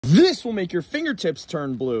This will make your fingertips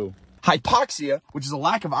turn blue. Hypoxia, which is a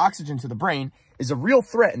lack of oxygen to the brain, is a real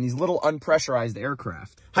threat in these little unpressurized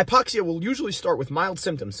aircraft. Hypoxia will usually start with mild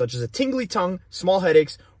symptoms such as a tingly tongue, small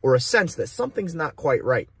headaches, or a sense that something's not quite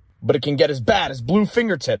right. But it can get as bad as blue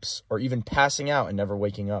fingertips or even passing out and never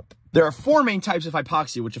waking up. There are 4 main types of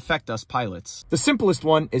hypoxia which affect us pilots. The simplest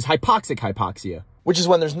one is hypoxic hypoxia, which is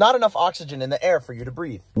when there's not enough oxygen in the air for you to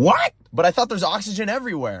breathe. What? But I thought there's oxygen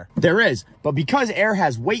everywhere. There is, but because air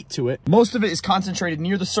has weight to it, most of it is concentrated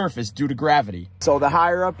near the surface due to gravity. So the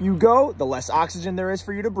higher up you go, the less oxygen there is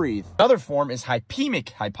for you to breathe. Another form is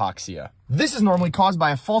hypemic hypoxia. This is normally caused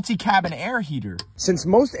by a faulty cabin air heater. Since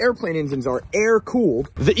most airplane engines are air-cooled,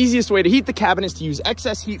 the easiest way to heat the cabin is to use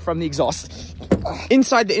excess heat from the exhaust.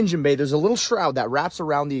 Inside the engine bay, there's a little shroud that wraps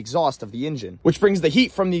around the exhaust of the engine, which brings the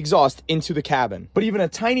heat from the exhaust into the cabin. But even a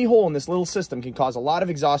tiny hole in this little system can cause a lot of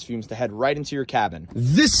exhaust fumes to head right into your cabin.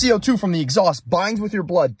 This CO2 from the exhaust binds with your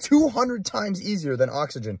blood 200 times easier than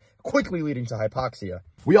oxygen, quickly leading to hypoxia.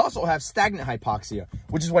 We also have stagnant hypoxia,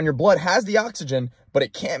 which is when your blood has the oxygen, but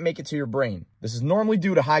it can't make it to your brain. This is normally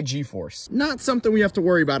due to high G-force. Not something we have to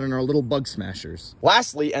worry about in our little bug smashers.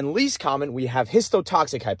 Lastly, and least common, we have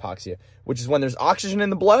histotoxic hypoxia, which is when there's oxygen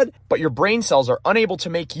in the blood, but your brain cells are unable to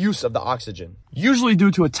make use of the oxygen. Usually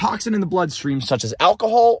due to a toxin in the bloodstream, such as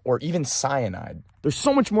alcohol or even cyanide. There's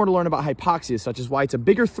so much more to learn about hypoxia, such as why it's a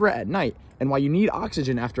bigger threat at night and why you need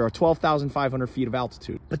oxygen after a 12,500 feet of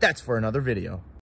altitude. But that's for another video.